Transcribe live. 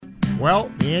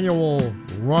Well, the annual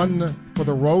Run for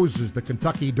the Roses, the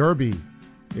Kentucky Derby,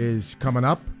 is coming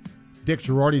up. Dick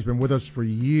Girardi's been with us for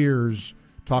years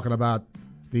talking about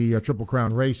the Triple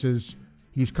Crown races.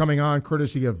 He's coming on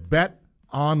courtesy of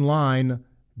betonline.ag,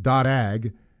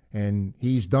 and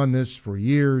he's done this for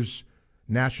years.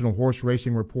 National horse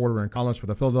racing reporter and columnist for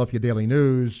the Philadelphia Daily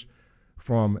News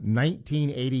from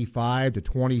 1985 to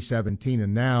 2017,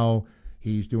 and now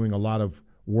he's doing a lot of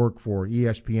work for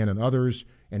ESPN and others.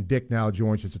 And Dick now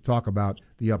joins us to talk about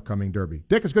the upcoming Derby.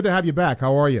 Dick, it's good to have you back.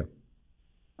 How are you?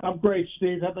 I'm great,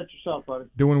 Steve. How about yourself, buddy?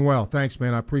 Doing well. Thanks,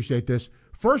 man. I appreciate this.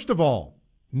 First of all,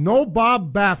 no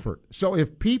Bob Baffert. So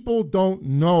if people don't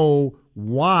know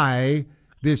why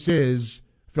this is,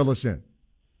 fill us in.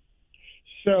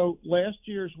 So last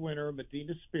year's winner,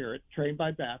 Medina Spirit, trained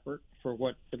by Baffert for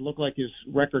what it looked like his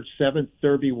record 7th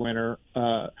Derby winner,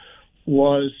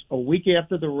 was a week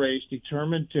after the race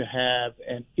determined to have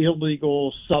an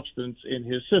illegal substance in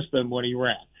his system when he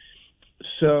ran.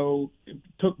 So it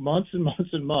took months and months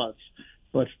and months,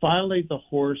 but finally the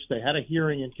horse, they had a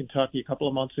hearing in Kentucky a couple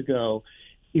of months ago.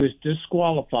 He was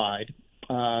disqualified,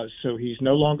 so he's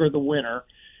no longer the winner.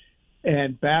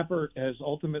 And Baffert has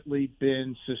ultimately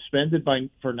been suspended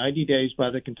for 90 days by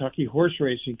the Kentucky Horse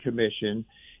Racing Commission.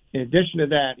 In addition to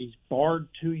that, he's barred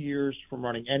 2 years from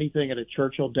running anything at a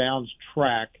Churchill Downs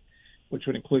track, which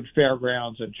would include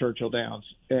fairgrounds and Churchill Downs.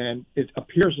 And it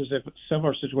appears as if a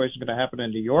similar situation is going to happen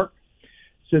in New York.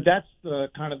 So that's the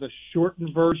kind of the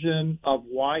shortened version of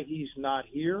why he's not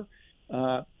here.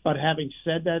 But having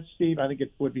said that, Steve, I think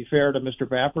it would be fair to Mr.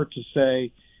 Baffert to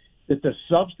say that the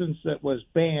substance that was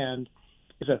banned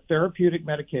is a therapeutic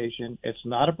medication. It's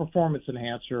not a performance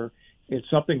enhancer. It's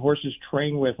something horses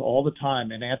train with all the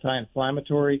time, an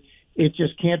anti-inflammatory. It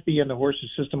just can't be in the horse's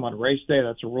system on race day.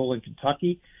 That's a rule in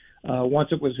Kentucky. Once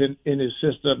it was in his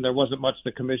system, there wasn't much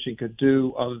the commission could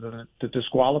do other than to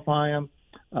disqualify him.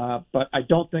 But I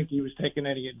don't think he was taking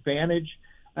any advantage.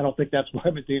 I don't think that's why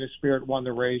Medina Spirit won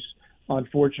the race.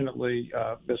 Unfortunately,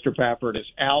 Mr. Baffert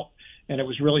is out, and it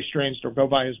was really strange to go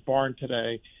by his barn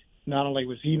today. Not only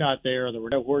was he not there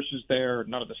were no horses there,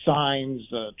 none of the signs,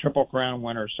 Triple Crown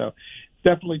winner. So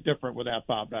definitely different without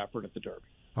Bob Baffert at the Derby.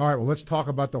 All right, well, let's talk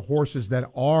about the horses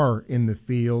that are in the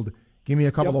field. Give me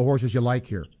a couple of horses you like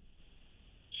here.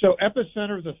 So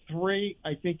Epicenter, the 3,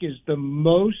 I think is the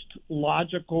most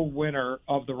logical winner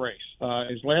of the race.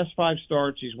 His last 5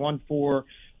 starts, he's won 4,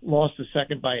 lost the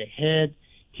second by a head.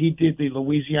 He did the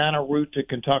Louisiana route to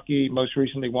Kentucky, most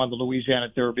recently won the Louisiana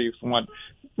Derby, won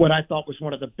what I thought was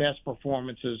one of the best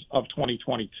performances of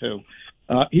 2022.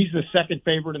 He's the second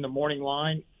favorite in the morning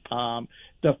line.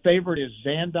 The favorite is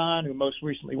Zandon, who most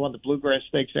recently won the Bluegrass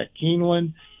Stakes at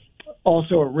Keeneland.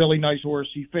 Also a really nice horse.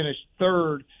 He finished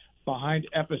 3rd behind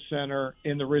Epicenter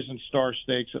in the Risen Star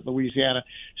Stakes at Louisiana.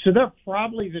 So they're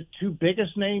probably the 2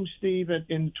 biggest names, Steve,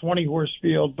 in the 20-horse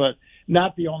field, but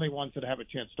not the only ones that have a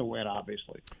chance to win,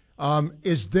 obviously.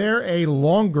 Is there a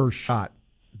longer shot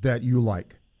that you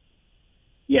like?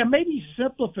 Yeah, maybe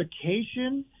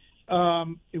Simplification.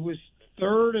 It was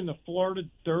 3rd in the Florida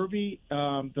Derby,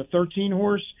 the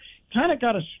 13-horse. Kind of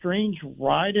got a strange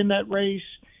ride in that race.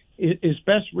 His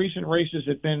best recent races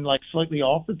had been like slightly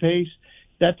off the pace.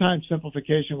 That time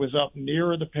Simplification was up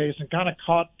nearer the pace and kind of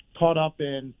caught up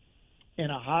in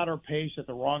a hotter pace at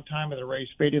the wrong time of the race,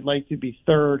 faded late to be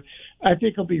 3rd. I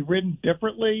think he'll be ridden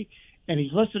differently, and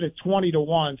he's listed at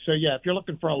 20-1. So, yeah, if you're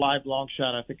looking for a live long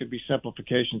shot, I think it'd be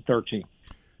Simplification 13.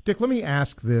 Dick, let me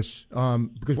ask this,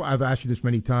 because I've asked you this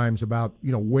many times about,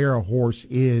 where a horse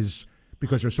is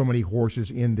because there's so many horses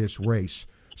in this race.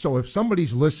 So if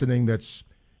somebody's listening that's,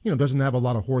 doesn't have a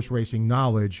lot of horse racing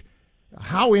knowledge,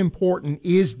 how important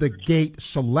is the gate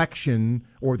selection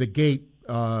or the gate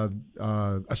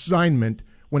assignment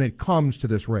when it comes to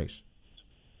this race?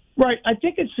 Right. I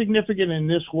think it's significant in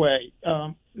this way.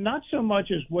 Not so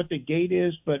much as what the gate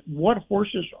is, but what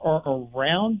horses are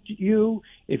around you.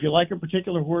 If you like a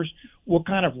particular horse, what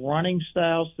kind of running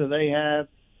styles do they have?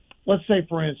 Let's say,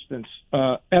 for instance,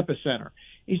 Epicenter.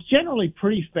 He's generally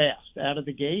pretty fast out of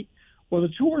the gate. Well, the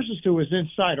 2 horses to his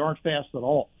inside aren't fast at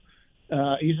all.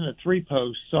 He's in a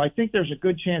 3-post. So I think there's a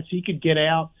good chance he could get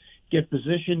out, get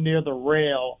positioned near the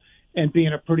rail, and be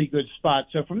in a pretty good spot.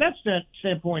 So from that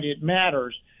standpoint, it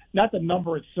matters. Not the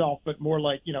number itself, but more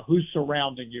like, who's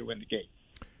surrounding you in the gate.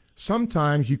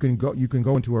 Sometimes you can go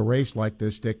into a race like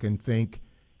this, Dick, and think,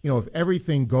 if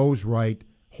everything goes right,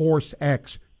 horse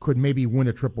X could maybe win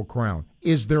a Triple Crown.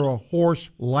 Is there a horse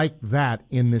like that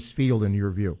in this field, in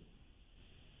your view?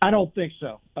 I don't think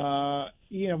so.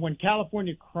 When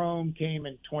California Chrome came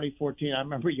in 2014, I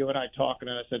remember you and I talking,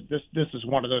 and I said, this is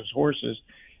one of those horses.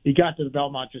 he got to the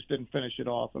Belmont, just didn't finish it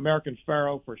off. American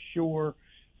Pharoah for sure.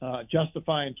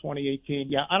 Justify in 2018.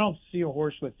 Yeah, I don't see a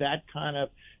horse with that kind of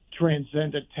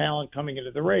transcendent talent coming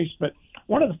into the race. But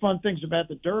one of the fun things about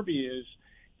the Derby is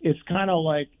it's kind of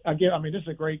like, again, I mean, this is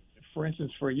a great, for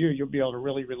instance, for you, you'll be able to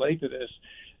really relate to this.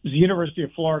 The University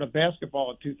of Florida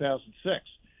basketball in 2006,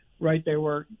 right? They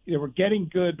were getting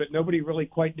good, but nobody really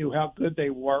quite knew how good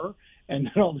they were. And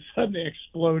then all of a sudden they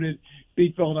exploded,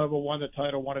 beat Villanova, won the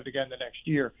title, won it again the next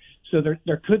year. So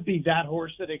there could be that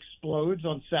horse that explodes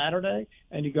on Saturday,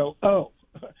 and you go, oh,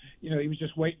 he was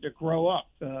just waiting to grow up.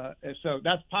 So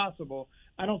that's possible.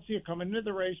 I don't see it coming into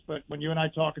the race, but when you and I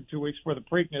talk in 2 weeks for the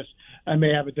Preakness, I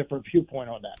may have a different viewpoint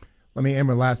on that. Let me end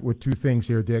with two things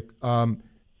here, Dick.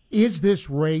 Is this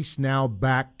race now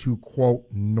back to, quote,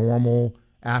 normal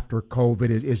after COVID?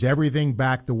 Is everything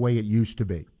back the way it used to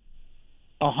be?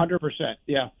 100%.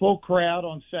 Yeah, full crowd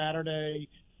on Saturday.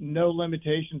 No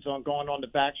limitations on going on the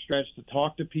backstretch to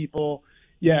talk to people.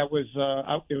 Yeah, it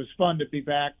was fun to be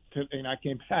back. I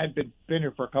had been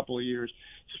here for a couple of years.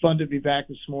 It's fun to be back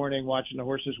this morning, watching the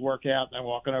horses work out, and then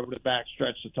walking over to the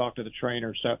backstretch to talk to the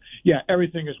trainer. So, yeah,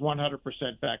 everything is 100%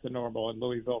 back to normal in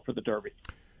Louisville for the Derby.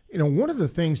 One of the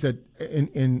things that,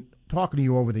 in talking to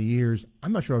you over the years,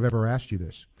 I'm not sure I've ever asked you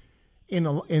this.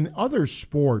 In other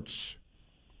sports,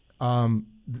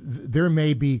 there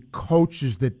may be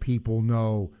coaches that people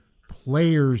know,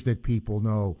 players that people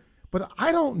know, but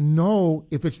I don't know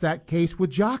if it's that case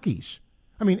with jockeys.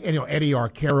 I mean, Eddie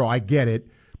Arcaro, I get it,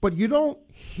 but you don't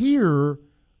hear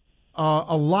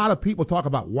a lot of people talk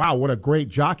about, wow, what a great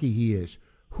jockey he is.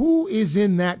 Who is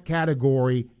in that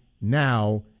category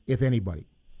now, if anybody?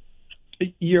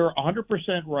 You're 100%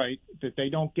 right that they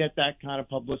don't get that kind of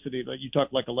publicity. Like you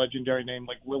talk like a legendary name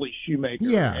like Willie Shoemaker,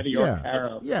 Eddie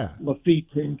Arcaro,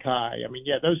 Lafitte Pinkai. I mean,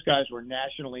 those guys were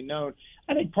nationally known.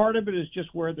 I think part of it is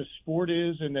just where the sport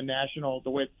is in the nationally.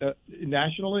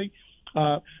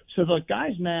 So the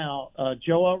guys now,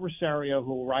 Joel Rosario,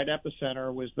 who will ride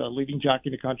Epicenter, was the leading jockey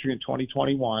in the country in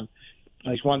 2021.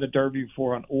 He's won the Derby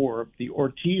before on Orb. The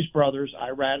Ortiz brothers,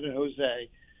 Irad and Jose,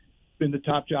 been the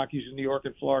top jockeys in New York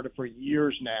and Florida for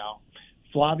years now.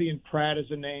 Flavien Prat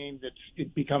is a name that's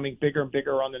becoming bigger and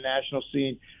bigger on the national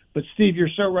scene. But, Steve, you're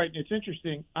so right, and it's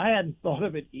interesting. I hadn't thought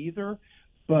of it either.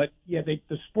 But, the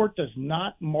sport does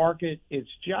not market its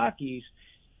jockeys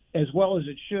as well as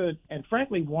it should. And,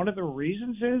 frankly, one of the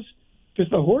reasons is because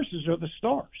the horses are the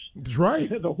stars. That's right.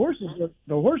 The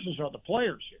horses are the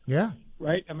players here. Yeah.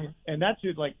 Right? I mean, and that's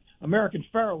it. Like, American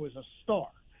Pharoah was a star.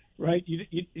 Right,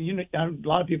 a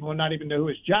lot of people would not even know who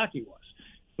his jockey was,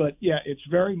 but it's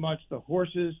very much the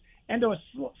horses, and to a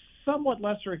somewhat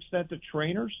lesser extent the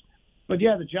trainers. But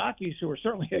the jockeys, who are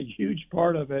certainly a huge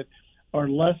part of it, are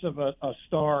less of a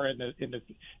star. If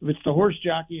it's the horse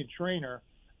jockey and trainer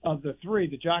of the three,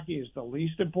 the jockey is the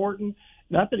least important.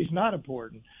 Not that he's not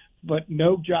important, but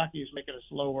no jockey is making a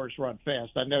slow horse run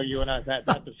fast. I know you and I have had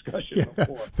that discussion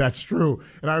before. That's true.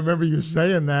 And I remember you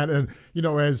saying that. And,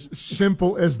 as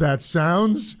simple as that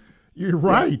sounds, you're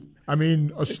right. I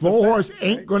mean, a slow horse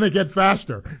ain't going to get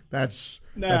faster. That's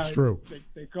true.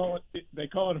 They call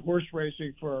it horse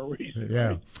racing for a reason. Yeah.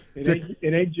 Right?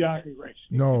 It ain't jockey racing.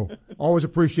 No. Always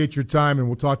appreciate your time, and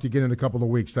we'll talk to you again in a couple of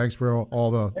weeks. Thanks for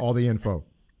all the info.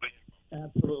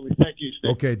 Absolutely. Thank you,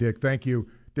 Steve. Okay, Dick. Thank you.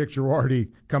 Dick Jerardi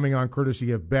coming on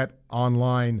courtesy of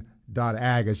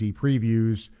betonline.ag as he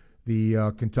previews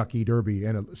the Kentucky Derby.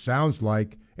 And it sounds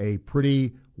like a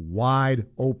pretty wide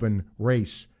open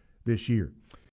race this year.